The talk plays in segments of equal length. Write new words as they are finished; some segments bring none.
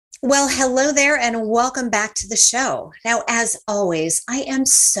Well, hello there, and welcome back to the show. Now, as always, I am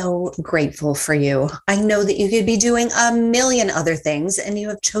so grateful for you. I know that you could be doing a million other things, and you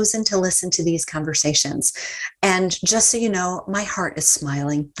have chosen to listen to these conversations. And just so you know, my heart is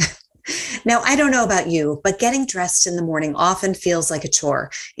smiling. Now, I don't know about you, but getting dressed in the morning often feels like a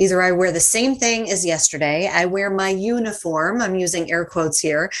chore. Either I wear the same thing as yesterday, I wear my uniform, I'm using air quotes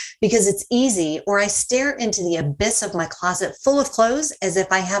here, because it's easy, or I stare into the abyss of my closet full of clothes as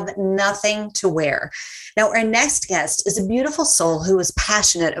if I have nothing to wear. Now, our next guest is a beautiful soul who is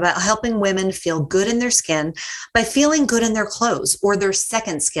passionate about helping women feel good in their skin by feeling good in their clothes, or their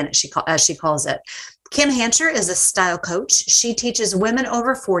second skin, as she calls it. Kim Hancher is a style coach. She teaches women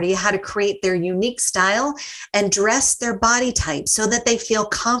over 40 how to create their unique style and dress their body type so that they feel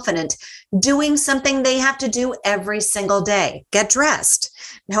confident doing something they have to do every single day, get dressed.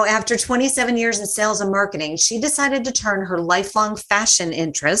 Now, after 27 years in sales and marketing, she decided to turn her lifelong fashion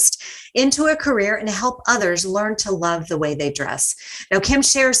interest into a career and help others learn to love the way they dress. Now, Kim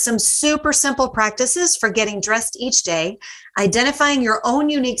shares some super simple practices for getting dressed each day, identifying your own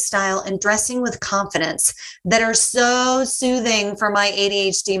unique style, and dressing with confidence that are so soothing for my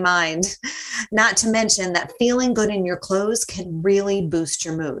ADHD mind. Not to mention that feeling good in your clothes can really boost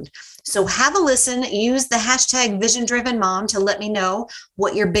your mood. So have a listen, use the hashtag Vision Driven Mom to let me know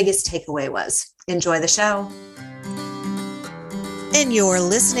what your biggest takeaway was. Enjoy the show. And you're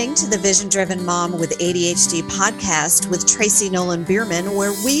listening to the Vision Driven Mom with ADHD podcast with Tracy Nolan Bierman,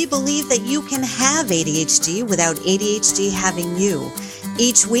 where we believe that you can have ADHD without ADHD having you.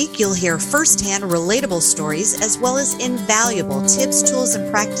 Each week, you'll hear firsthand relatable stories as well as invaluable tips, tools,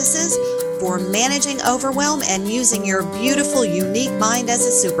 and practices for managing overwhelm and using your beautiful, unique mind as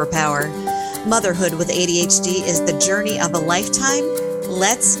a superpower. Motherhood with ADHD is the journey of a lifetime.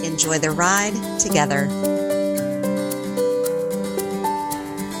 Let's enjoy the ride together.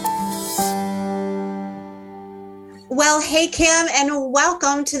 Well, hey, Kim, and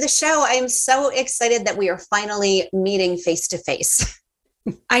welcome to the show. I am so excited that we are finally meeting face to face.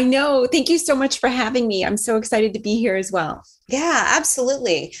 I know. Thank you so much for having me. I'm so excited to be here as well. Yeah,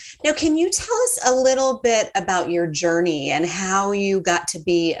 absolutely. Now, can you tell us a little bit about your journey and how you got to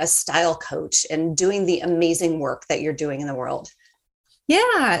be a style coach and doing the amazing work that you're doing in the world?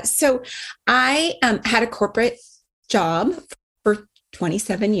 Yeah. So I had a corporate job for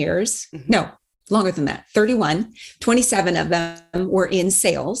 27 years. No, longer than that, 31. 27 of them were in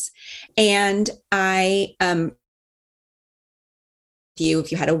sales. And I,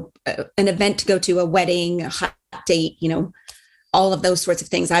 if you had an event to go to, a wedding, a hot date, all of those sorts of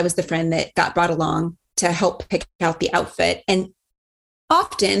things, I was the friend that got brought along to help pick out the outfit. And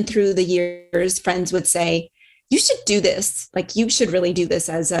often through the years, friends would say, you should do this. Like, you should really do this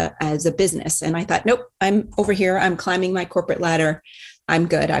as a business. And I thought, nope, I'm over here. I'm climbing my corporate ladder. I'm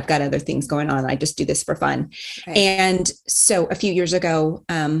good. I've got other things going on. I just do this for fun. Right. And so a few years ago,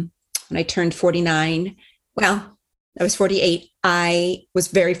 when I turned 49, I was 48. I was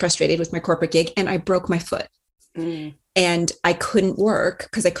very frustrated with my corporate gig and I broke my foot. And I couldn't work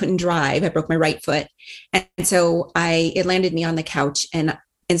because I couldn't drive. I broke my right foot. And so it landed me on the couch. And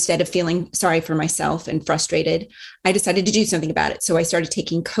instead of feeling sorry for myself and frustrated, I decided to do something about it. So I started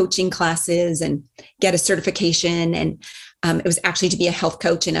taking coaching classes and get a certification. And it was actually to be a health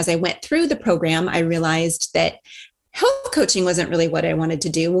coach. And as I went through the program, I realized that health coaching wasn't really what I wanted to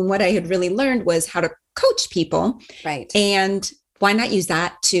do. And what I had really learned was how to coach people. Right. And why not use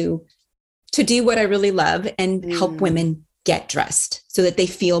that to do what I really love and help women get dressed so that they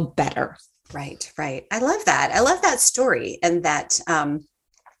feel better. Right. Right. I love that. I love that story. And that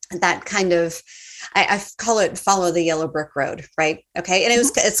kind of, I call it follow the yellow brick road. Right. Okay. And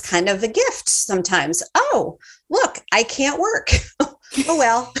it's kind of a gift sometimes. Oh, look, I can't work. Oh,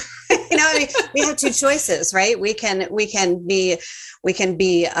 well, we have two choices, right? We can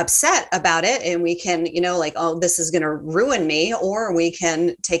be upset about it and we can, oh, this is going to ruin me, or we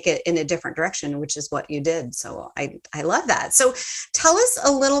can take it in a different direction, which is what you did. So I love that. So tell us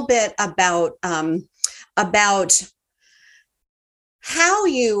a little bit about how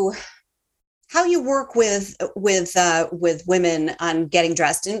you work with women on getting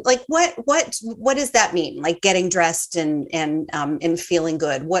dressed, and like what does that mean? Like getting dressed and feeling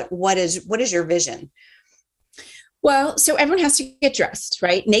good. What is your vision? Well, so everyone has to get dressed,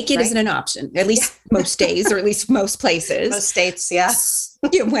 right? Naked isn't an option, at least most days, or at least most places. Most states, yeah.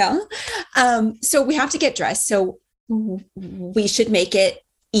 Yeah, well, so we have to get dressed. So we should make it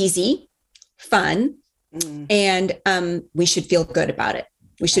easy, fun, and we should feel good about it.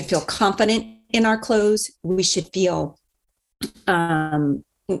 We should feel confident in our clothes. We should feel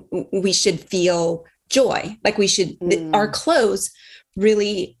joy. Like our clothes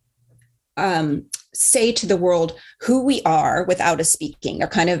really say to the world who we are without us speaking. They're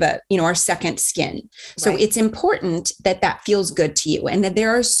kind of our second skin. So it's important that that feels good to you. And that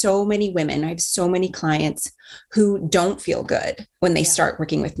there are so many women, I have so many clients who don't feel good when they start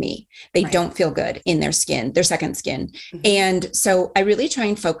working with me. They don't feel good in their skin, their second skin. Mm-hmm. And so I really try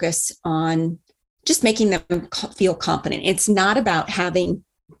and focus on just making them feel confident. It's not about having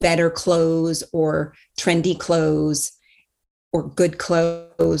better clothes or trendy clothes or good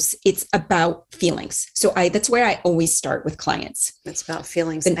clothes. It's about feelings. So that's where I always start with clients. It's about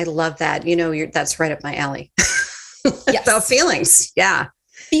feelings. And I love that. That's right up my alley. Yes. About feelings. Yeah.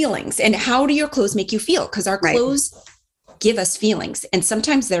 Feelings. And how do your clothes make you feel? Because our clothes give us feelings, and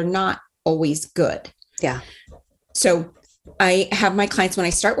sometimes they're not always good. Yeah. So I have my clients, when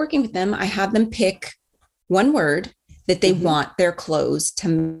I start working with them, I have them pick one word that they want their clothes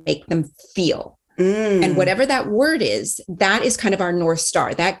to make them feel. And whatever that word is, that is kind of our North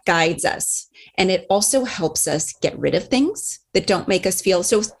Star. That guides us. And it also helps us get rid of things that don't make us feel.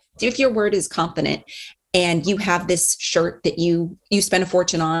 So if your word is confident and you have this shirt that you spend a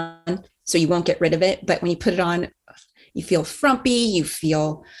fortune on, so you won't get rid of it, but when you put it on, you feel frumpy, you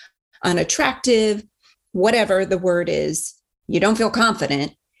feel unattractive, whatever the word is, you don't feel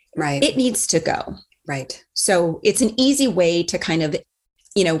confident. Right. It needs to go. Right. So it's an easy way to kind of,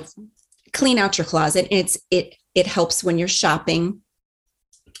 clean out your closet. And it helps when you're shopping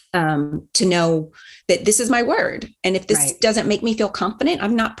to know that this is my word. And if this doesn't make me feel confident,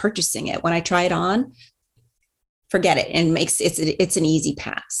 I'm not purchasing it. When I try it on, forget it. And it's an easy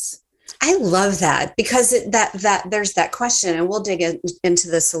pass. I love that, because that there's that question, and we'll dig into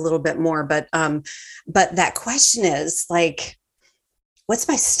this a little bit more, but that question is like, what's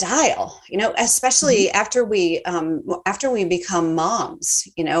my style? Especially after we become moms,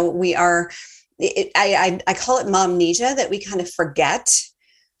 we are, I call it momnesia, that we kind of forget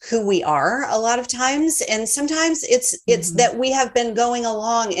who we are a lot of times. And sometimes it's that we have been going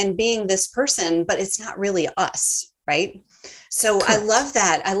along and being this person, but it's not really us. Right. So correct. I love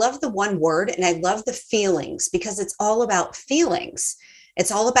that. I love the one word, and I love the feelings, because it's all about feelings.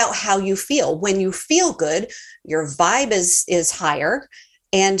 It's all about how you feel. When you feel good, your vibe is higher,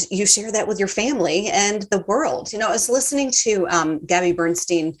 and you share that with your family and the world. I was listening to Gabby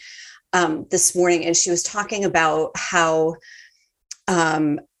Bernstein this morning, and she was talking about how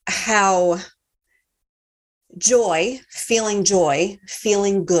joy, feeling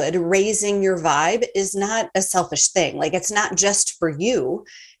good, raising your vibe is not a selfish thing. Like, it's not just for you.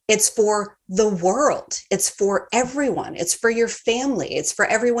 It's for the world. It's for everyone. It's for your family. It's for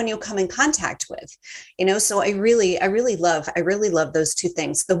everyone you come in contact with, so I really love those two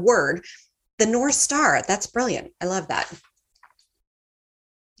things. The word, the North Star, that's brilliant. I love that.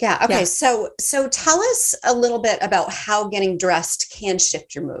 Yeah. Okay. Yeah. So tell us a little bit about how getting dressed can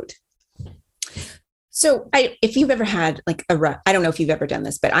shift your mood. So if you've ever had like I don't know if you've ever done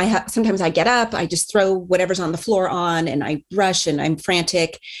this, but sometimes I get up, I just throw whatever's on the floor on, and I rush and I'm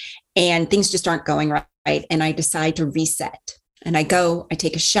frantic and things just aren't going right. And I decide to reset, and I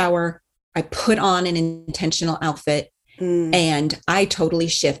take a shower, I put on an intentional outfit, and I totally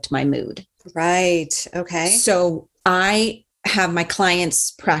shift my mood. Right. Okay. So I have my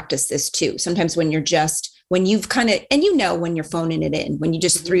clients practice this too. Sometimes when you've kind of, and when you're phoning it in, when you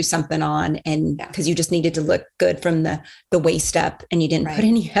just threw something on and because you just needed to look good from the waist up and you didn't put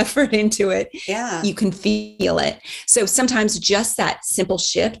any effort into it, you can feel it. So sometimes just that simple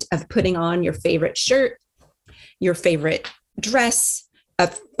shift of putting on your favorite shirt, your favorite dress, a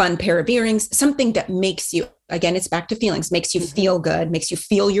fun pair of earrings, something that makes you, again, it's back to feelings, makes you feel good, makes you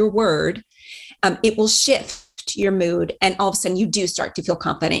feel your word. It will shift your mood, and all of a sudden you do start to feel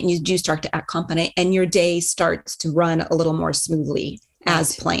confident, and you do start to act confident, and your day starts to run a little more smoothly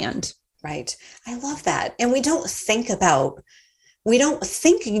as planned. Right. I love that. And we don't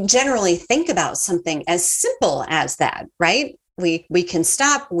generally think about something as simple as that, right? We can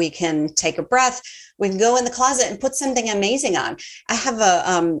stop, we can take a breath, we can go in the closet and put something amazing on. I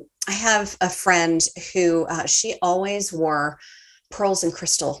have a friend who she always wore pearls and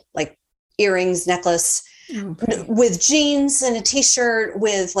crystal, like earrings, necklace, with jeans and a t-shirt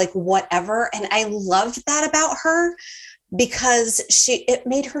with like whatever. And I loved that about her, because it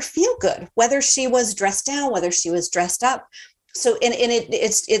made her feel good, whether she was dressed down, whether she was dressed up. So,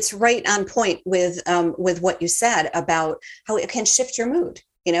 it's right on point with what you said about how it can shift your mood.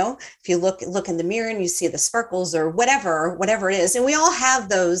 If you look in the mirror and you see the sparkles or whatever it is, and we all have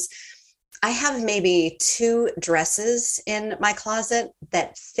those. I have maybe 2 dresses in my closet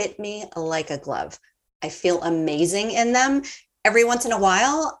that fit me like a glove. I feel amazing in them. Every once in a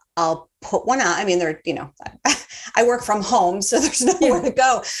while, I'll put one on. I mean, I work from home, so there's nowhere to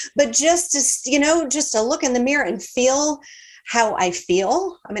go, but just to look in the mirror and feel how I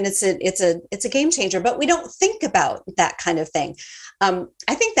feel. I mean, it's a game changer, but we don't think about that kind of thing.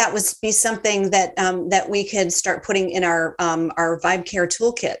 I think that would be something that we could start putting in our Vibe Care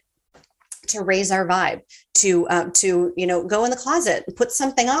toolkit to raise our vibe, to go in the closet and put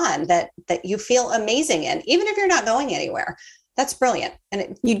something on that you feel amazing in, even if you're not going anywhere. That's brilliant.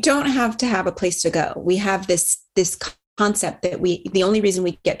 And you don't have to have a place to go. We have this concept that the only reason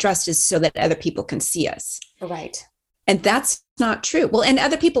we get dressed is so that other people can see us. Right. And that's not true. Well, and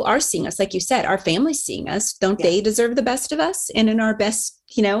other people are seeing us. Like you said, our family's seeing us. Don't they deserve the best of us? And in our best,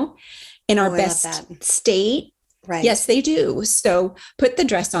 in our best state. Right. Yes, they do. So put the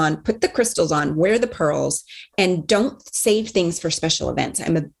dress on, put the crystals on, wear the pearls, and don't save things for special events.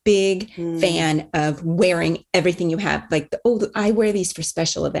 I'm a big fan of wearing everything you have. Like, I wear these for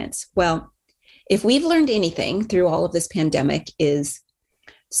special events. Well, if we've learned anything through all of this pandemic, is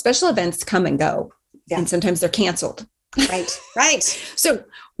special events come and go. Yeah. And sometimes they're canceled. Right. Right. So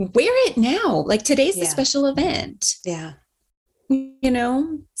wear it now. Like, today's the special event. Yeah.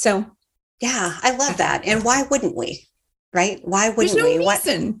 So. Yeah, I love that. And why wouldn't we? Right? Why wouldn't we? There's no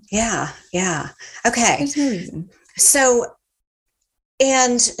reason. Yeah. Yeah. Okay. There's no reason. So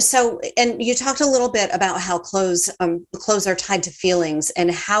you talked a little bit about how clothes are tied to feelings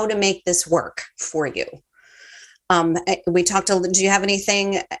and how to make this work for you. We talked do you have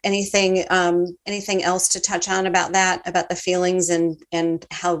anything else to touch on about that, about the feelings and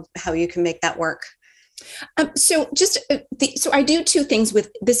how you can make that work? So I do two things with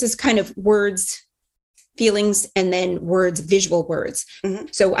this is kind of words, feelings, and then words, visual words. Mm-hmm.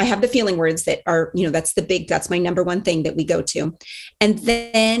 So I have the feeling words that are, that's my number one thing that we go to. And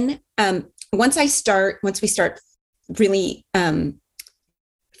then once we start really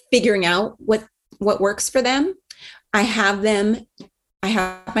figuring out what works for them, I have my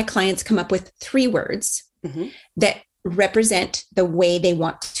clients come up with 3 words that represent the way they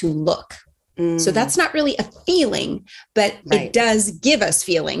want to look. So that's not really a feeling, but it does give us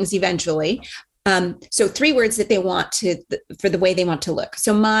feelings eventually. So 3 words that they want for the way they want to look.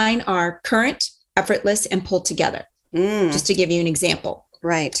 So mine are current, effortless, and pulled together, just to give you an example.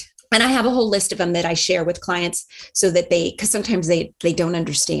 Right. And I have a whole list of them that I share with clients so that because sometimes they don't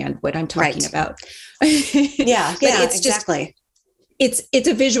understand what I'm talking about. Yeah. It's exactly. It's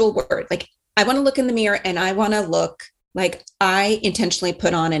a visual word. Like, I want to look in the mirror and I want to look like I intentionally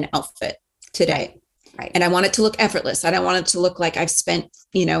put on an outfit today. Right. And I want it to look effortless. I don't want it to look like I've spent,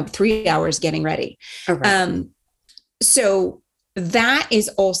 3 hours getting ready. Right. So that is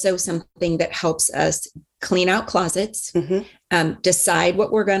also something that helps us clean out closets, decide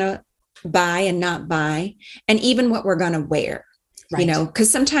what we're going to buy and not buy, and even what we're going to wear,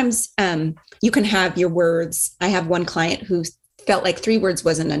 because sometimes you can have your words. I have one client who felt like 3 words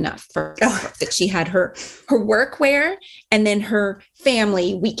wasn't enough for her, that she had her work wear and then her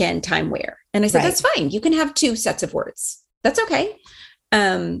family weekend time wear. And I said, that's fine. You can have 2 sets of words. That's okay.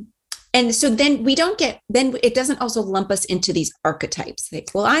 And so then it doesn't also lump us into these archetypes.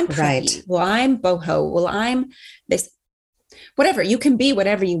 Like, well, I'm pretty. Well, I'm boho. Well, I'm this, whatever. You can be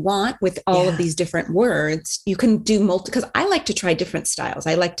whatever you want with all of these different words. You can do because I like to try different styles.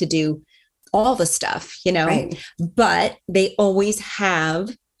 I like to do all the stuff, but they always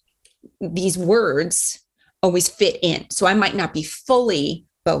have these words always fit in. So I might not be fully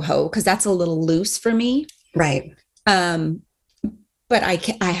boho because that's a little loose for me. Right. But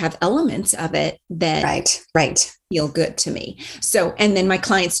I have elements of it that feel good to me. So, and then my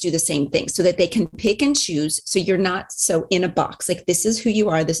clients do the same thing so that they can pick and choose. So you're not so in a box, like, this is who you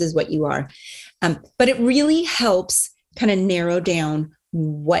are. This is what you are. But it really helps kind of narrow down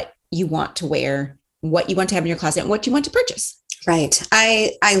what you want to wear, what you want to have in your closet, and what you want to purchase. Right.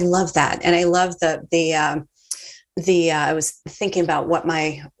 I love that. And I love I was thinking about what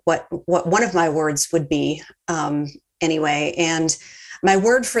one of my words would be anyway. And my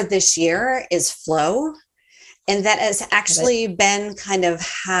word for this year is flow. And that has actually been kind of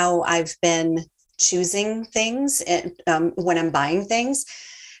how I've been choosing things when I'm buying things.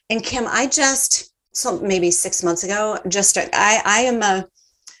 And Kim, so maybe 6 months ago,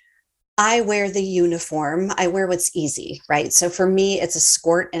 I wear the uniform. I wear what's easy, right? So for me, it's a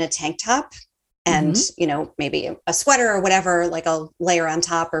skirt and a tank top and, maybe a sweater or whatever, like I'll layer on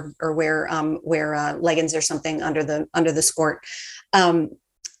top or wear leggings or something under the skirt. And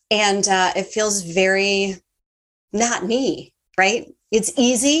it feels very not me, right? It's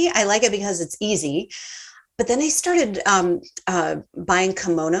easy. I like it because it's easy. But then I started buying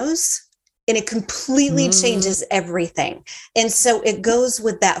kimonos and it completely changes everything. And so it goes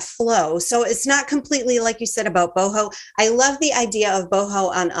with that flow. So it's not completely like you said about boho. I love the idea of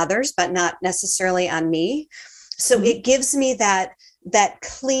boho on others, but not necessarily on me. So it gives me that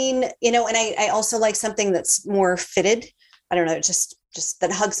clean, and I also like something that's more fitted. I don't know, just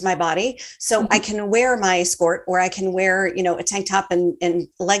that hugs my body. So I can wear my skirt, or I can wear, a tank top and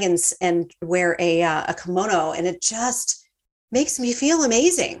leggings and wear a kimono, and it just makes me feel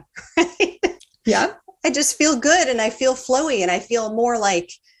amazing. Right? Yeah. I just feel good, and I feel flowy, and I feel more like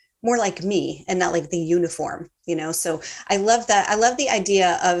me and not like the uniform, so I love that. I love the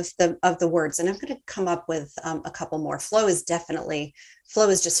idea of the words, and I'm going to come up with a couple more. Flow is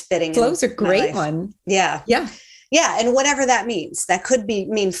just fitting. Flow's a great one. Yeah. And whatever that means, that could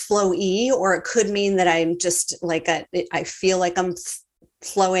mean flowy, or it could mean that I'm just like I feel like I'm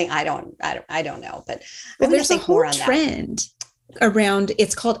flowing. I don't know, but there's a whole trend around,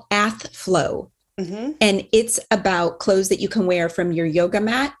 it's called ath flow. And it's about clothes that you can wear from your yoga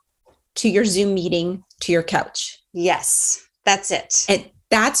mat to your Zoom meeting to your couch. Yes, that's it. And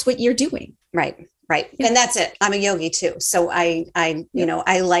that's what you're doing. Right. Yeah. And that's it. I'm a yogi too. So I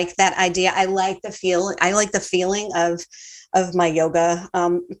like that idea. I like the feeling of my yoga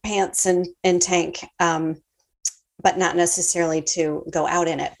pants and tank, but not necessarily to go out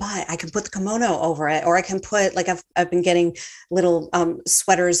in it. But I can put the kimono over it, or I can put, like, I've been getting little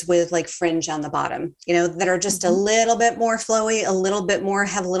sweaters with like fringe on the bottom, that are just a little bit more flowy,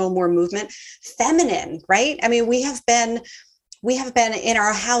 have a little more movement, feminine, right? I mean, we have been in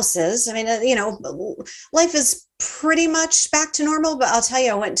our houses. I mean, life is pretty much back to normal, but I'll tell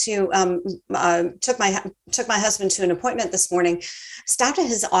you, I went to, took my husband to an appointment this morning, stopped at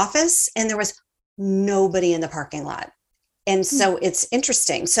his office, and there was nobody in the parking lot. And so it's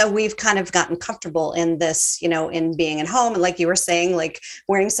interesting. So we've kind of gotten comfortable in this, in being at home. And like you were saying, like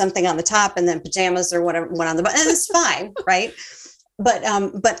wearing something on the top and then pajamas or whatever went on the bottom, and it's fine. Right. But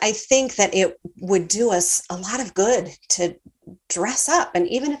I think that it would do us a lot of good to dress up. And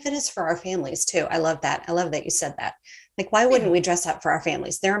even if it is for our families too. I love that. I love that you said that. Like, why wouldn't we dress up for our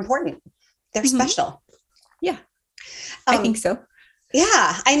families? They're important. They're special. Yeah. I think so.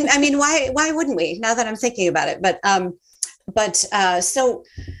 Yeah. I mean, why wouldn't we, now that I'm thinking about it? But so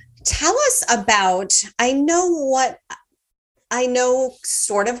tell us about, I know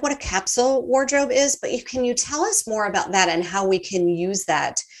sort of what a capsule wardrobe is, but can you tell us more about that and how we can use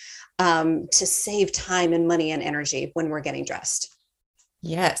that to save time and money and energy when we're getting dressed?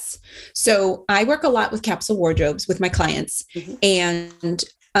 Yes. So I work a lot with capsule wardrobes with my clients, and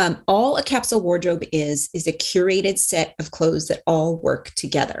all a capsule wardrobe is a curated set of clothes that all work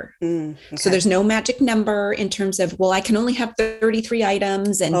together. Okay. So there's no magic number in terms of, well, I can only have 33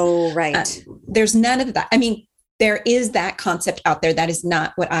 items. And there's none of that. I mean, there is that concept out there. That is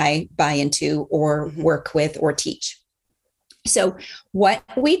not what I buy into or work with or teach. So what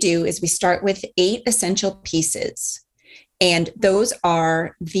we do is we start with 8 essential pieces, and those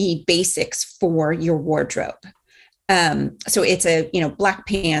are the basics for your wardrobe. So it's black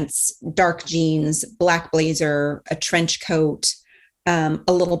pants, dark jeans, black blazer, a trench coat, a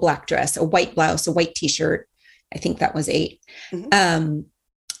little black dress, a white blouse, a white t-shirt. I think that was 8.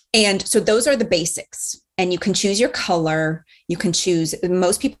 And so those are the basics, and you can choose your color. You can choose,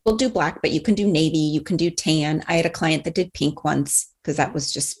 most people do black, but you can do navy, you can do tan. I had a client that did pink once because that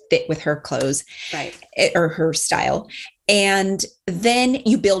was just fit with her clothes, right, or her style. And then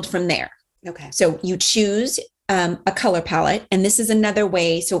you build from there. Okay. So you choose a color palette. And this is another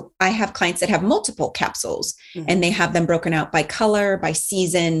way. So I have clients that have multiple capsules, and they have them broken out by color, by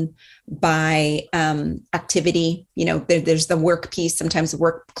season, by activity. There's the work piece. Sometimes the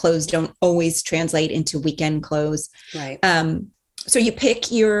work clothes don't always translate into weekend clothes. Right. So you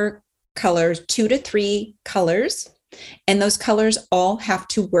pick your colors, 2 to 3 colors, and those colors all have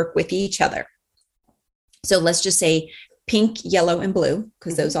to work with each other. So let's just say pink, yellow, and blue,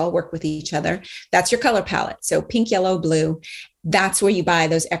 because those all work with each other. That's your color palette. So pink, yellow, blue, that's where you buy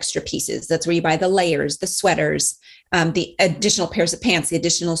those extra pieces. That's where you buy the layers, the sweaters, the additional pairs of pants, the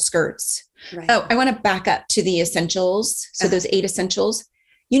additional skirts. Right. Oh, I want to back up to the essentials. So those 8 essentials,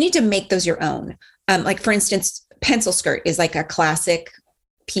 you need to make those your own. Like for instance, pencil skirt is like a classic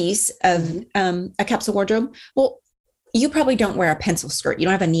piece of a capsule wardrobe. Well, you probably don't wear a pencil skirt. You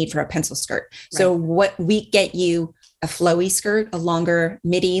don't have a need for a pencil skirt. Right. So what we get you a flowy skirt, a longer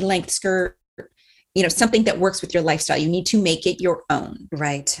midi length skirt, something that works with your lifestyle. You need to make it your own.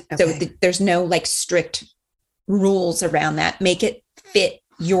 Right. Okay. So there's no like strict rules around that. Make it fit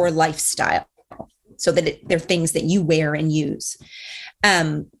your lifestyle so that they're things that you wear and use.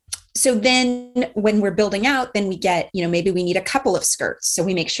 So then when we're building out, then we get, maybe we need a couple of skirts. So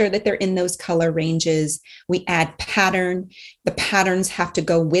we make sure that they're in those color ranges. We add pattern. The patterns have to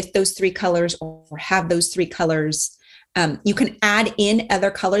go with those three colors or have those three colors. You can add in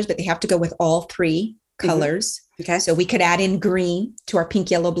other colors, but they have to go with all three colors. Okay. So we could add in green to our pink,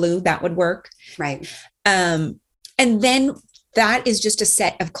 yellow, blue. That would work. Right. And then that is just a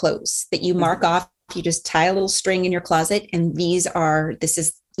set of clothes that you mark off. You just tie a little string in your closet. And this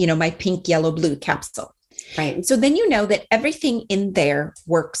is, my pink, yellow, blue capsule. Right. So then you know that everything in there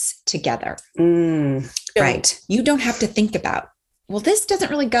works together. So right. You don't have to think about, well, this doesn't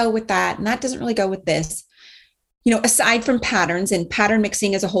really go with that. And that doesn't really go with this. Aside from patterns, and pattern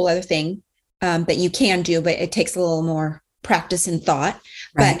mixing is a whole other thing that you can do, but it takes a little more practice and thought.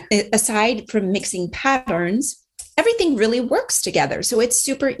 Right. But aside from mixing patterns, everything really works together. So it's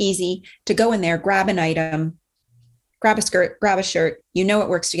super easy to go in there, grab an item, grab a skirt, grab a shirt, it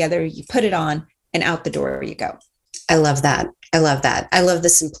works together, you put it on, and out the door you go. I love that. I love that. I love the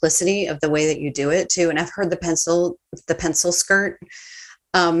simplicity of the way that you do it too. And I've heard the pencil skirt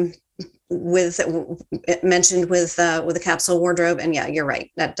mentioned with a capsule wardrobe. And yeah, you're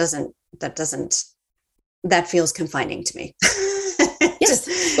right. That feels confining to me. Yes.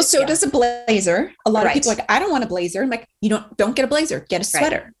 Well, so does a blazer. A lot of people are like, I don't want a blazer. I'm like, don't get a blazer, get a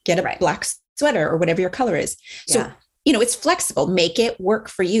sweater, get a black sweater or whatever your color is. So, it's flexible, make it work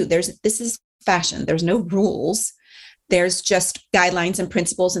for you. This is fashion. There's no rules. There's just guidelines and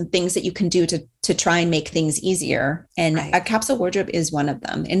principles and things that you can do to try and make things easier. And a capsule wardrobe is one of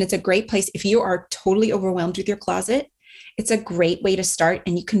them. And it's a great place. If you are totally overwhelmed with your closet, it's a great way to start,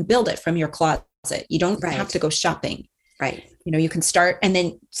 and you can build it from your closet. You don't have to go shopping. Right. You can start and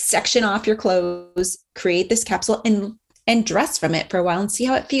then section off your clothes, create this capsule and dress from it for a while and see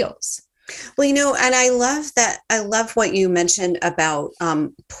how it feels. Well, and I love that. I love what you mentioned about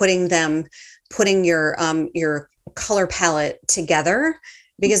putting your color palette together,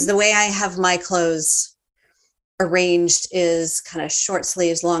 because the way I have my clothes arranged is kind of short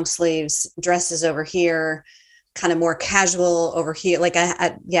sleeves, long sleeves, dresses over here, kind of more casual over here. Like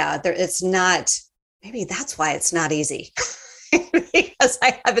it's not, maybe that's why it's not easy because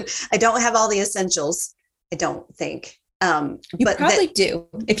I don't have all the essentials. I don't think. You probably do.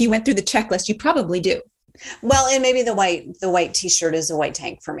 If you went through the checklist, you probably do. Well, and maybe the white t-shirt is a white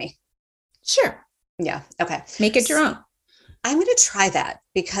tank for me. Sure. Yeah. Okay. Make it your own. I'm going to try that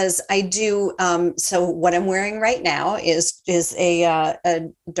because I do. So what I'm wearing right now is a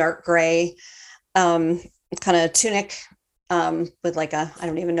dark gray, kind of tunic, with like I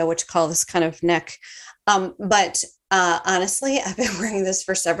don't even know what to call this kind of neck. But honestly, I've been wearing this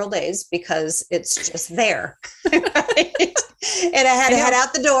for several days because it's just there. Right? And I had to head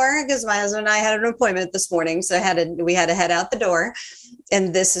out the door because my husband and I had an appointment this morning. So we had to head out the door.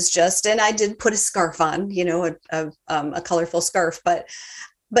 And this is and I did put a scarf on, a colorful scarf, but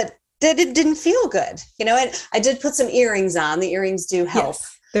it didn't feel good, and I did put some earrings on. The earrings do help.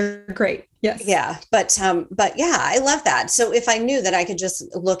 Yes, they're great. Yes. Yeah. But yeah, I love that. So if I knew that I could just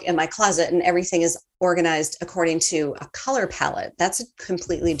look in my closet and everything is organized according to a color palette, that's a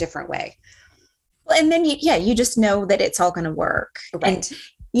completely different way. Well, and then you just know that it's all going to work. Right.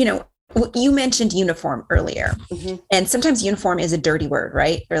 And, you mentioned uniform earlier, and sometimes uniform is a dirty word,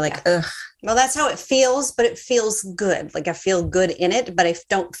 right? They're like, ugh. Well, that's how it feels, but it feels good. Like I feel good in it, but I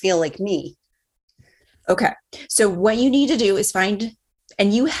don't feel like me. Okay. So what you need to do is find,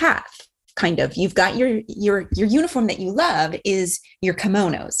 and you have you've got your uniform that you love is your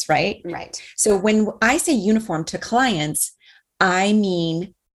kimonos, right? Right. So when I say uniform to clients, I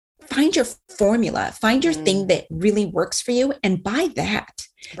mean, find your formula, find your thing that really works for you and buy that.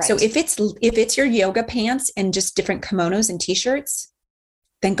 Right. So if it's your yoga pants and just different kimonos and t-shirts,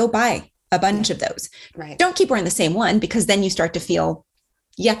 then go buy a bunch of those. Right. Don't keep wearing the same one because then you start to feel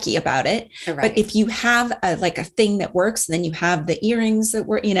yucky about it. Right. But if you have a thing that works, then you have the earrings that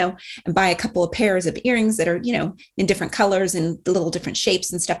work, and buy a couple of pairs of earrings that are, in different colors and little different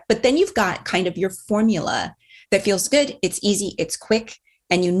shapes and stuff. But then you've got kind of your formula that feels good. It's easy. It's quick.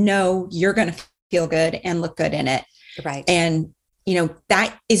 And you're going to feel good and look good in it. Right. And,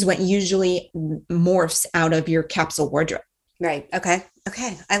 that is what usually morphs out of your capsule wardrobe. Right. Okay.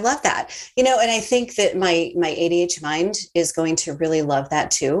 I love that. And I think that my ADH mind is going to really love that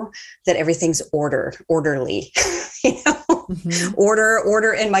too, that everything's orderly,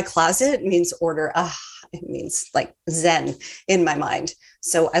 order in my closet means order. It means like Zen in my mind.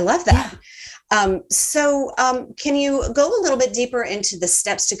 So I love that. Can you go a little bit deeper into the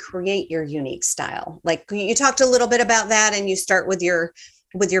steps to create your unique style? Like you talked a little bit about that, and you start with your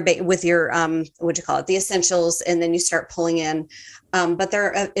with your what do you call it, the essentials, and then you start pulling in. But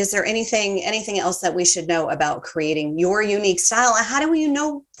is there anything else that we should know about creating your unique style? How do you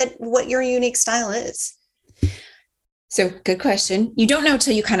know that what your unique style is? So good question. You don't know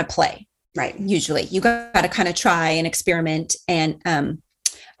till you kind of play. Right. Usually you got to kind of try and experiment. And,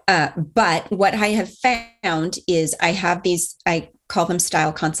 but what I have found is I have these, I call them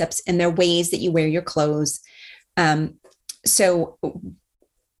style concepts, and they're ways that you wear your clothes. So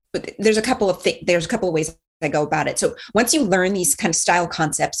there's a couple of ways I go about it. So once you learn these kind of style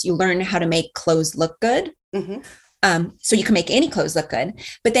concepts, you learn how to make clothes look good. Mm-hmm. So you can make any clothes look good,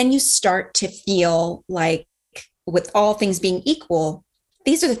 but then you start to feel like, with all things being equal,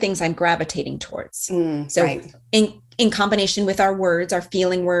 these are the things I'm gravitating towards. So right. in combination with our words, our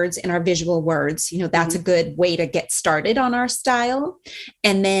feeling words, and our visual words, that's a good way to get started on our style.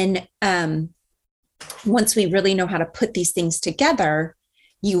 And then once we really know how to put these things together,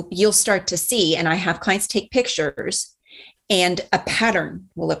 you'll start to see, and I have clients take pictures, and a pattern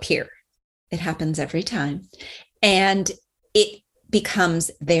will appear. It happens every time. And it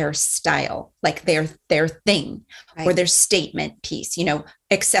becomes their style, like their thing, right, or their statement piece.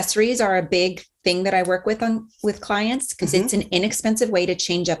 Accessories are a big thing that I work with clients, because it's an inexpensive way to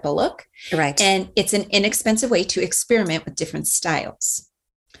change up a look. Right. And it's an inexpensive way to experiment with different styles.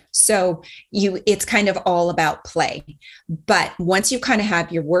 So it's kind of all about play. But once you kind of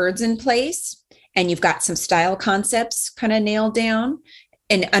have your words in place and you've got some style concepts kind of nailed down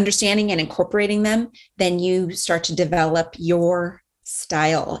and understanding and incorporating them, then you start to develop your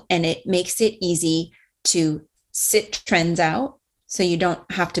style, and it makes it easy to sit trends out. So you don't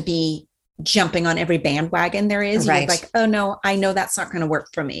have to be jumping on every bandwagon there is. Right. You're like, oh no, I know that's not going to work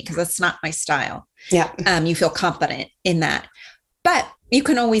for me because that's not my style. Yeah. You feel confident in that, but you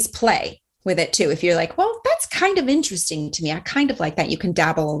can always play with it too. If you're like, well, that's kind of interesting to me, I kind of like that. You can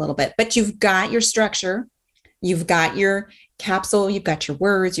dabble a little bit, but you've got your structure, you've got your capsule, you've got your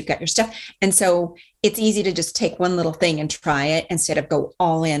words, you've got your stuff. And so it's easy to just take one little thing and try it instead of go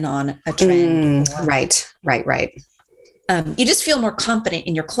all in on a trend. Right. You just feel more confident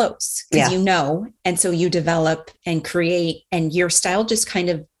in your clothes because and so you develop and create, and your style just kind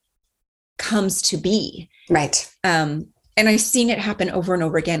of comes to be. Right. And I've seen it happen over and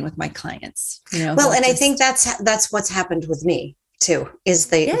over again with my clients. Well, and I think that's what's happened with me too, is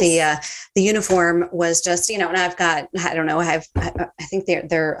the uniform was just, and I've got, I don't know, I think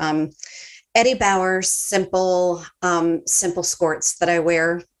they're Eddie Bauer simple skirts that I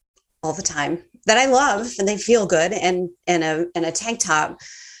wear all the time that I love, and they feel good, and a tank top.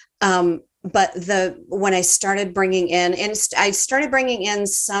 But when I started bringing in,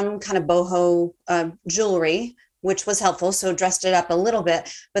 some kind of boho jewelry, which was helpful. So dressed it up a little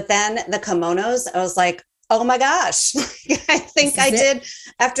bit, but then the kimonos, I was like, oh my gosh, I think I did,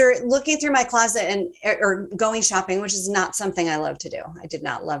 after looking through my closet or going shopping, which is not something I love to do. I did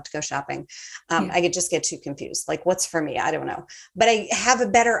not love to go shopping. I could just get too confused. Like, what's for me? I don't know, but I have a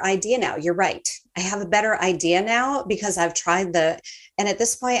better idea now. You're right. I have a better idea now because I've tried and at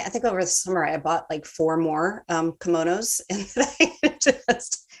this point, I think over the summer, I bought like 4 more kimonos,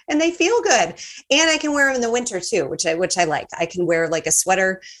 and they feel good. And I can wear them in the winter too, which I like. I can wear like a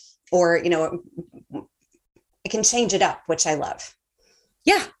sweater, or, I can change it up, which I love.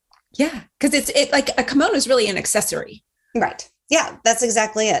 Yeah. Yeah. Cause it's like a kimono is really an accessory. Right. Yeah, that's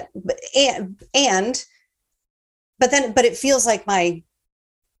exactly it. But it feels like my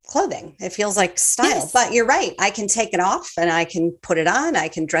clothing. It feels like style, yes. But you're right. I can take it off and I can put it on. I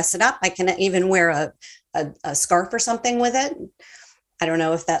can dress it up. I can even wear a scarf or something with it. I don't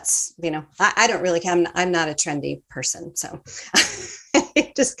know if that's, I don't really care. I'm not a trendy person. So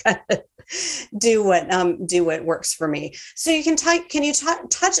I just kind of do what works for me. So you can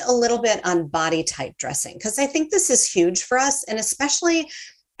touch a little bit on body type dressing? Because I think this is huge for us. And especially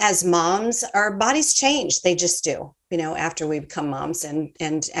as moms, our bodies change. They just do, after we become moms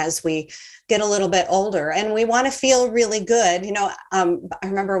and as we get a little bit older, and we want to feel really good. I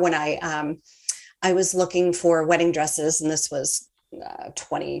remember when I was looking for wedding dresses, and this was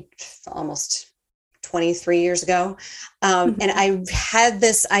almost 23 years ago. And I had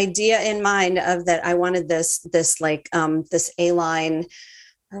this idea in mind of that I wanted this A-line,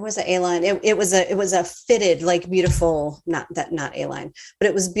 or was it A-line? It was a fitted, like beautiful, not A-line, but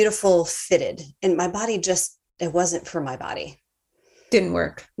it was beautiful fitted. And my body it wasn't for my body. Did not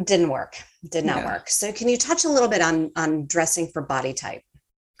work. Did not work. So can you touch a little bit on dressing for body type?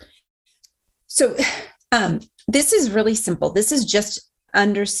 So this is really simple. This is just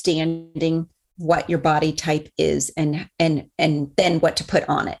understanding what your body type is and then what to put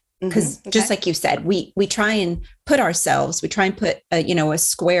on it. Because just like you said, we try and put a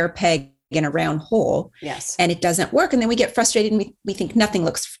square peg in a round hole. Yes. And it doesn't work. And then we get frustrated and we think nothing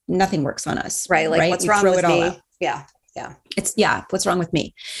works on us. Right. Like what's wrong with me? Out. Yeah. Yeah. What's wrong with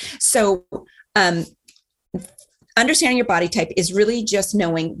me? So, understanding your body type is really just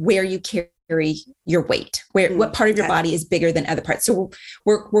knowing where you carry your weight, what part of your body is bigger than other parts. So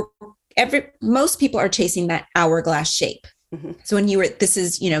most people are chasing that hourglass shape. Mm-hmm. So when this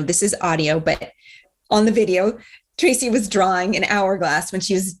is audio, but on the video, Tracy was drawing an hourglass when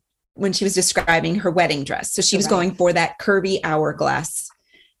she was describing her wedding dress. So she was going for that curvy hourglass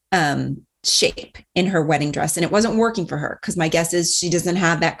shape in her wedding dress. And it wasn't working for her because my guess is she doesn't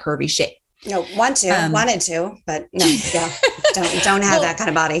have that curvy shape. No, wanted to, but no, yeah, don't have that kind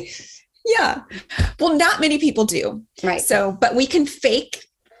of body. Yeah. Well, not many people do. Right. So, but we can fake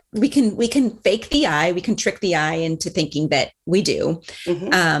the eye. We can trick the eye into thinking that we do.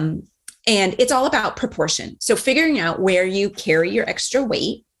 Mm-hmm. And it's all about proportion. So figuring out where you carry your extra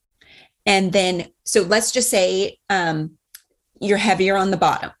weight. And then, so let's just say, you're heavier on the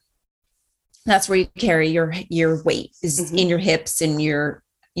bottom. That's where you carry your weight is mm-hmm. in your hips and your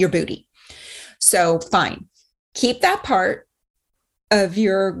booty. So fine. Keep that part of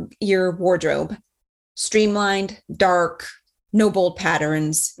your wardrobe streamlined, dark, no bold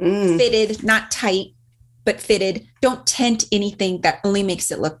patterns, fitted, not tight, but fitted. Don't tent anything that only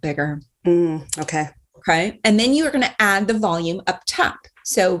makes it look bigger. Okay. And then you are going to add the volume up top.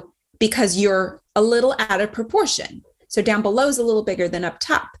 So because you're a little out of proportion. So down below is a little bigger than up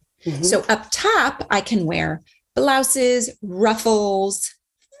top. Mm-hmm. So up top, I can wear blouses, ruffles,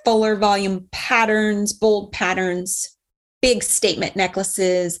 fuller volume patterns, bold patterns, big statement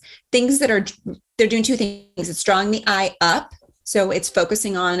necklaces, things they're doing two things. It's drawing the eye up. So it's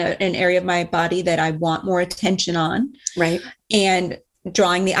focusing on an area of my body that I want more attention on. Right. And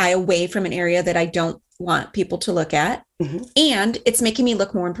drawing the eye away from an area that I don't want people to look at. Mm-hmm. And it's making me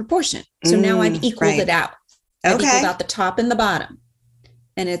look more in proportion. So now I've equaled it out. I've equaled out the top and the bottom.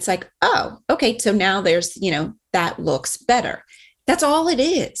 And it's like, oh, okay. So now there's, that looks better. That's all it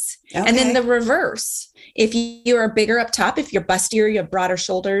is. Okay. And then the reverse, if you're bigger up top, if you're bustier, you have broader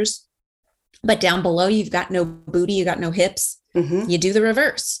shoulders, but down below, you've got no booty, you got no hips, mm-hmm. you do the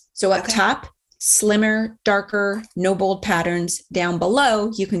reverse. So up top, slimmer, darker, no bold patterns. Down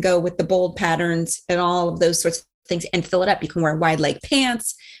below, you can go with the bold patterns and all of those sorts of things and fill it up. You can wear wide leg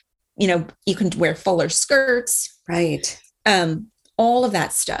pants, you can wear fuller skirts. Right. All of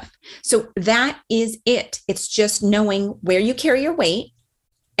that stuff. So that is it. It's just knowing where you carry your weight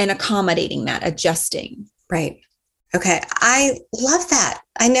and accommodating that, adjusting. Right. Okay. I love that.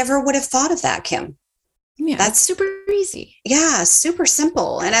 I never would have thought of that, Kim. Yeah, that's super easy. Yeah, super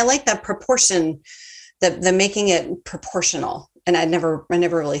simple. And I like that proportion, the making it proportional. And I never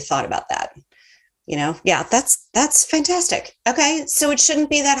really thought about that. Yeah, that's fantastic. Okay. So it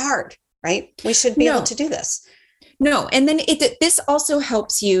shouldn't be that hard, right? We should be able to do this. No. And then this also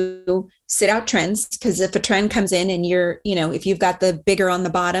helps you sit out trends, because if a trend comes in and if you've got the bigger on the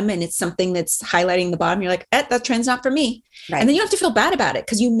bottom and it's something that's highlighting the bottom, you're like, that trend's not for me. Right. And then you don't have to feel bad about it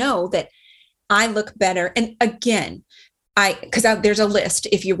because you know that I look better. And again, there's a list.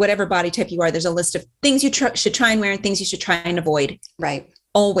 If you're whatever body type you are, there's a list of things you should try and wear and things you should try and avoid. Right.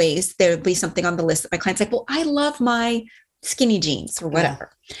 Always there'll be something on the list that my client's like, well, I love my skinny jeans or whatever.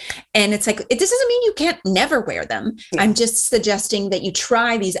 Yeah. And it's like, this doesn't mean you can't never wear them. Yeah. I'm just suggesting that you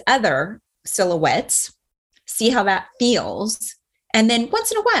try these other silhouettes, see how that feels. And then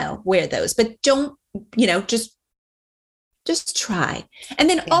once in a while wear those, but don't, just try. And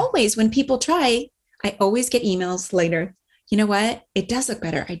then always when people try, I always get emails later. You know what? It does look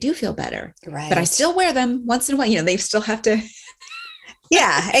better. I do feel better, right? But I still wear them once in a while. They still have to.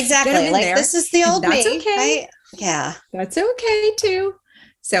 Yeah, exactly. Like there. This is the old me. Okay. Right? Yeah. That's okay too.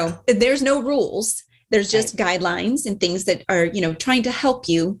 So there's no rules. There's just guidelines and things that are, trying to help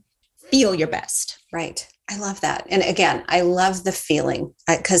you feel your best. Right. I love that. And again, I love the feeling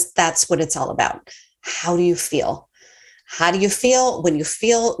because that's what it's all about. How do you feel? How do you feel? When you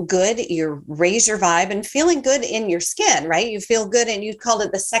feel good, you raise your vibe, and feeling good in your skin, right? You feel good, and you called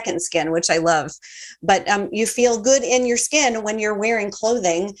it the second skin, which I love. But you feel good in your skin when you're wearing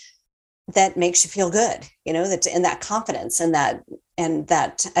clothing that makes you feel good, that's in that confidence and that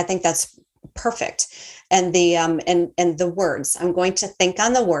I think that's perfect. And the and the words, I'm going to think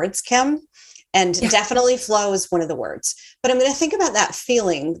on the words, Kim, and definitely flow is one of the words, but I'm going to think about that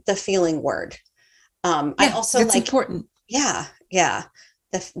feeling, the feeling word. I also that's important. Yeah.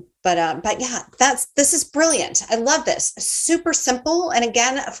 But yeah, this is brilliant. I love this. Super simple. And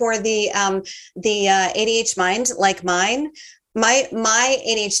again, for the ADH mind like mine, my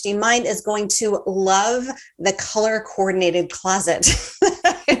ADHD mind is going to love the color coordinated closet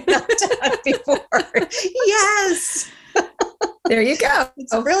that I've not done before. Yes. There you go.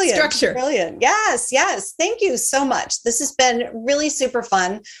 It's brilliant. Structure. Brilliant. Yes. Yes. Thank you so much. This has been really super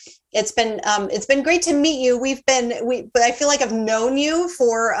fun. It's been great to meet you. But I feel like I've known you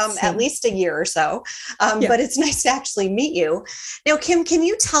for at least a year or so. But it's nice to actually meet you. Now, Kim, can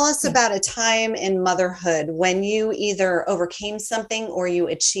you tell us about a time in motherhood when you either overcame something or you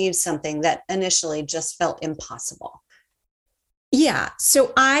achieved something that initially just felt impossible? Yeah.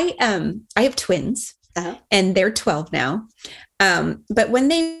 So I have twins, and they're 12 now. But when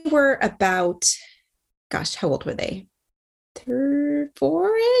they were about, gosh, how old were they? 3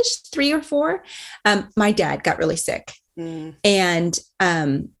 or 4. My dad got really sick, and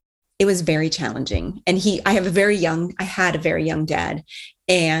it was very challenging. And I had a very young dad.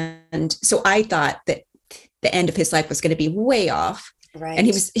 And so I thought that the end of his life was going to be way off. Right. And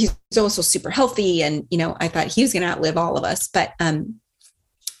he's also super healthy. And, I thought he was going to outlive all of us, but,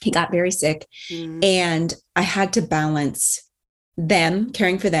 he got very sick, and I had to balance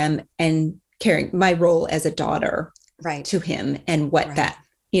caring for them and carrying my role as a daughter to him, and what that,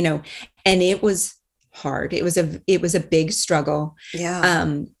 and it was hard. It was a big struggle.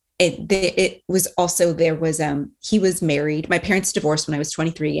 Yeah. It was also, he was married. My parents divorced when I was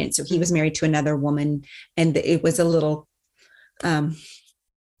 23. And so he was married to another woman, and it was a little,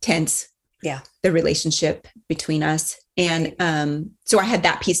 tense. Yeah. The relationship between us. And, so I had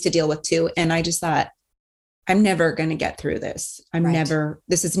that piece to deal with too. And I just thought, I'm never going to get through this.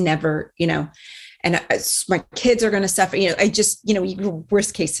 This is never, and my kids are going to suffer,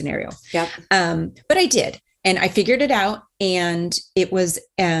 worst case scenario. Yeah. But I did, and I figured it out. And it was,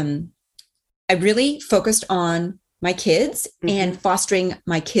 I really focused on my kids and fostering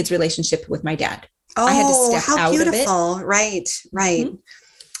my kids' relationship with my dad. Oh, I had to step out beautiful. of it. Right. Mm-hmm.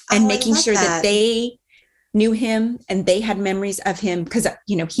 And making sure that they knew him and they had memories of him, because,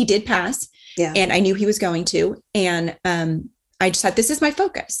 he did pass. Yeah. And I knew he was going to. And I just thought, this is my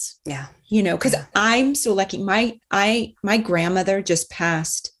focus. Yeah. Because I'm so lucky. My grandmother just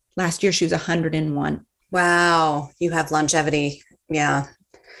passed last year. She was 101. Wow. You have longevity. Yeah.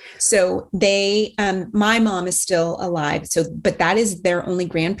 So my mom is still alive. So, but that is their only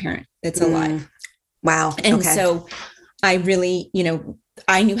grandparent that's alive. Wow. And so I really,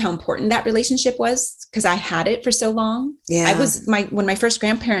 I knew how important that relationship was, because I had it for so long. Yeah. When my first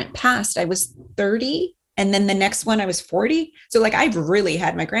grandparent passed, I was 30. And then the next one I was 40. So I've really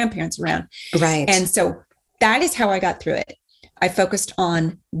had my grandparents around. Right. And so that is how I got through it. I focused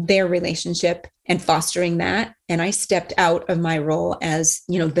on their relationship and fostering that. And I stepped out of my role as,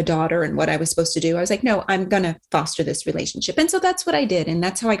 the daughter and what I was supposed to do. I was like, no, I'm going to foster this relationship. And so that's what I did. And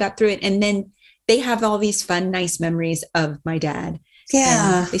that's how I got through it. And then they have all these fun, nice memories of my dad.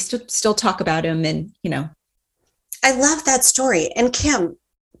 Yeah. And they still talk about him, and, I love that story. And Kim,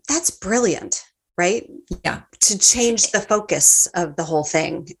 that's brilliant, right? Yeah. To change the focus of the whole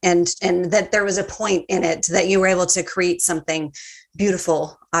thing, and that there was a point in it that you were able to create something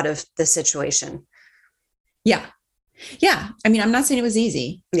beautiful out of the situation. Yeah. Yeah. I mean, I'm not saying it was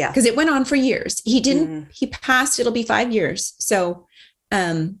easy. Yeah. Because it went on for years. He passed, it'll be 5 years. So,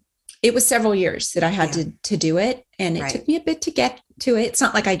 it was several years that I had to do it. And it took me a bit to get to it. It's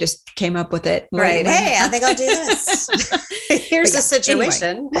not like I just came up with it. Right. Hey, I think I'll do this. Here's the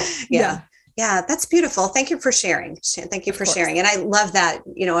situation. Anyway. Yeah. Yeah. That's beautiful. Thank you for sharing. Thank you for sharing. And I love that,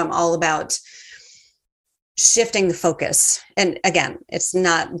 I'm all about shifting the focus. And again,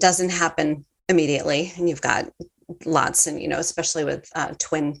 doesn't happen immediately. And you've got lots, and, especially with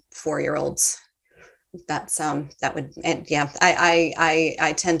twin 4-year-olds. That's that would, and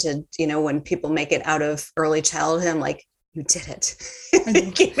I tend to, when people make it out of early childhood, I'm like, you did it.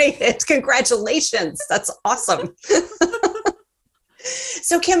 You made it. Congratulations. That's awesome.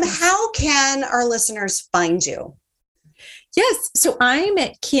 So Kim, how can our listeners find you? Yes. So I'm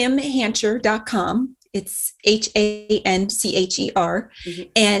at kimhancher.com. It's HANCHER.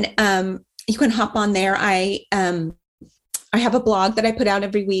 And you can hop on there. I have a blog that I put out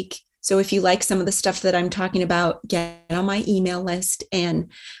every week. So if you like some of the stuff that I'm talking about, get on my email list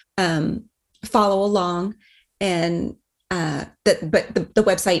and follow along. And the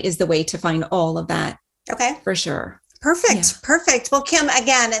website is the way to find all of that. Okay. For sure. Perfect. Yeah. Perfect. Well, Kim,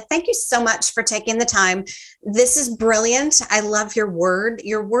 again, thank you so much for taking the time. This is brilliant. I love your word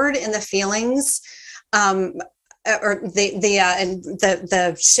and the feelings, or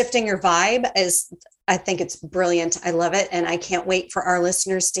the shifting your vibe is, I think it's brilliant. I love it. And I can't wait for our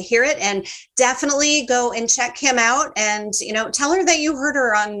listeners to hear it, and definitely go and check Kim out, and, tell her that you heard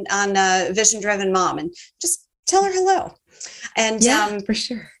her on Vision Driven Mom, and just tell her hello. And for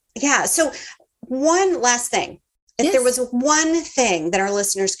sure. Yeah. So one last thing, if there was one thing that our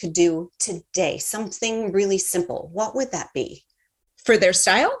listeners could do today, something really simple, what would that be? For their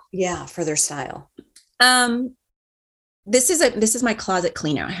style? Yeah. For their style. This is my closet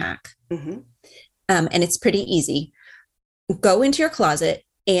clean out hack. Mm-hmm. And it's pretty easy. Go into your closet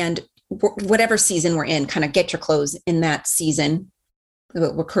and whatever season we're in, kind of get your clothes in that season.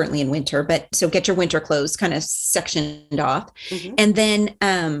 We're currently in winter, but so get your winter clothes kind of sectioned off, Mm-hmm. and then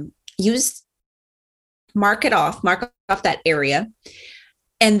mark off that area.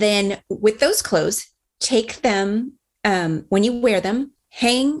 And then with those clothes, take them, when you wear them,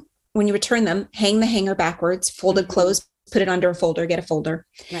 when you return them, hang the hanger backwards, folded Mm-hmm. clothes, put it under a folder, get a folder.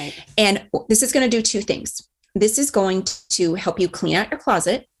 Right. And this is going to do two things. This is going to help you clean out your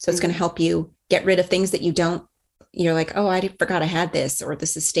closet. So it's Mm-hmm. going to help you get rid of things that you're like, oh, I forgot I had this, or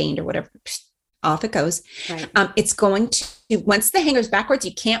this is stained or whatever. Off it goes. Right. It's going to, once the hanger's backwards,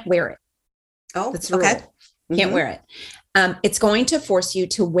 you can't wear it. Oh, That's the okay. rule. Can't wear it. It's going to force you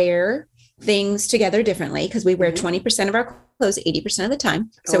to wear things together differently, because we wear 20% of our clothes 80% of the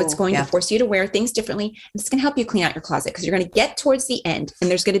time. So it's going to force you to wear things differently. And it's going to help you clean out your closet, because you're going to get towards the end and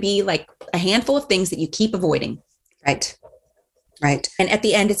there's going to be like a handful of things that you keep avoiding. Right. Right. And at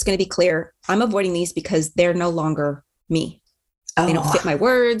the end, it's going to be clear, I'm avoiding these because they're no longer me. Oh. They don't fit my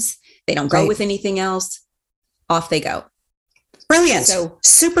words. They don't go with anything else. Off they go. Brilliant. So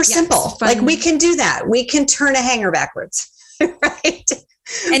super simple. Like we can do that. We can turn a hanger backwards. Right.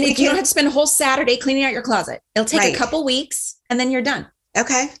 And you don't have to spend a whole Saturday cleaning out your closet. It'll take a couple weeks and then you're done.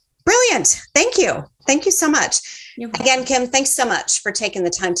 Okay. Brilliant. Thank you. Thank you so much. Again, Kim, thanks so much for taking the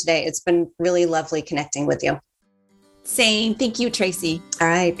time today. It's been really lovely connecting with you. Same. Thank you, Tracy. All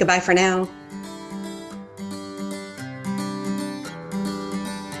right. Goodbye for now.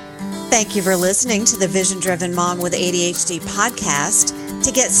 Thank you for listening to the Vision Driven Mom with ADHD podcast.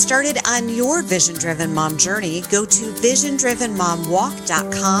 To get started on your Vision Driven Mom journey, go to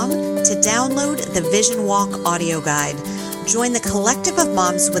visiondrivenmomwalk.com to download the Vision Walk audio guide. Join the collective of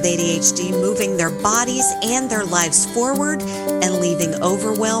moms with ADHD moving their bodies and their lives forward and leaving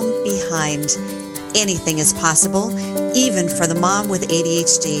overwhelm behind. Anything is possible, even for the mom with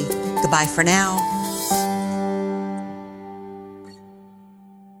ADHD. Goodbye for now.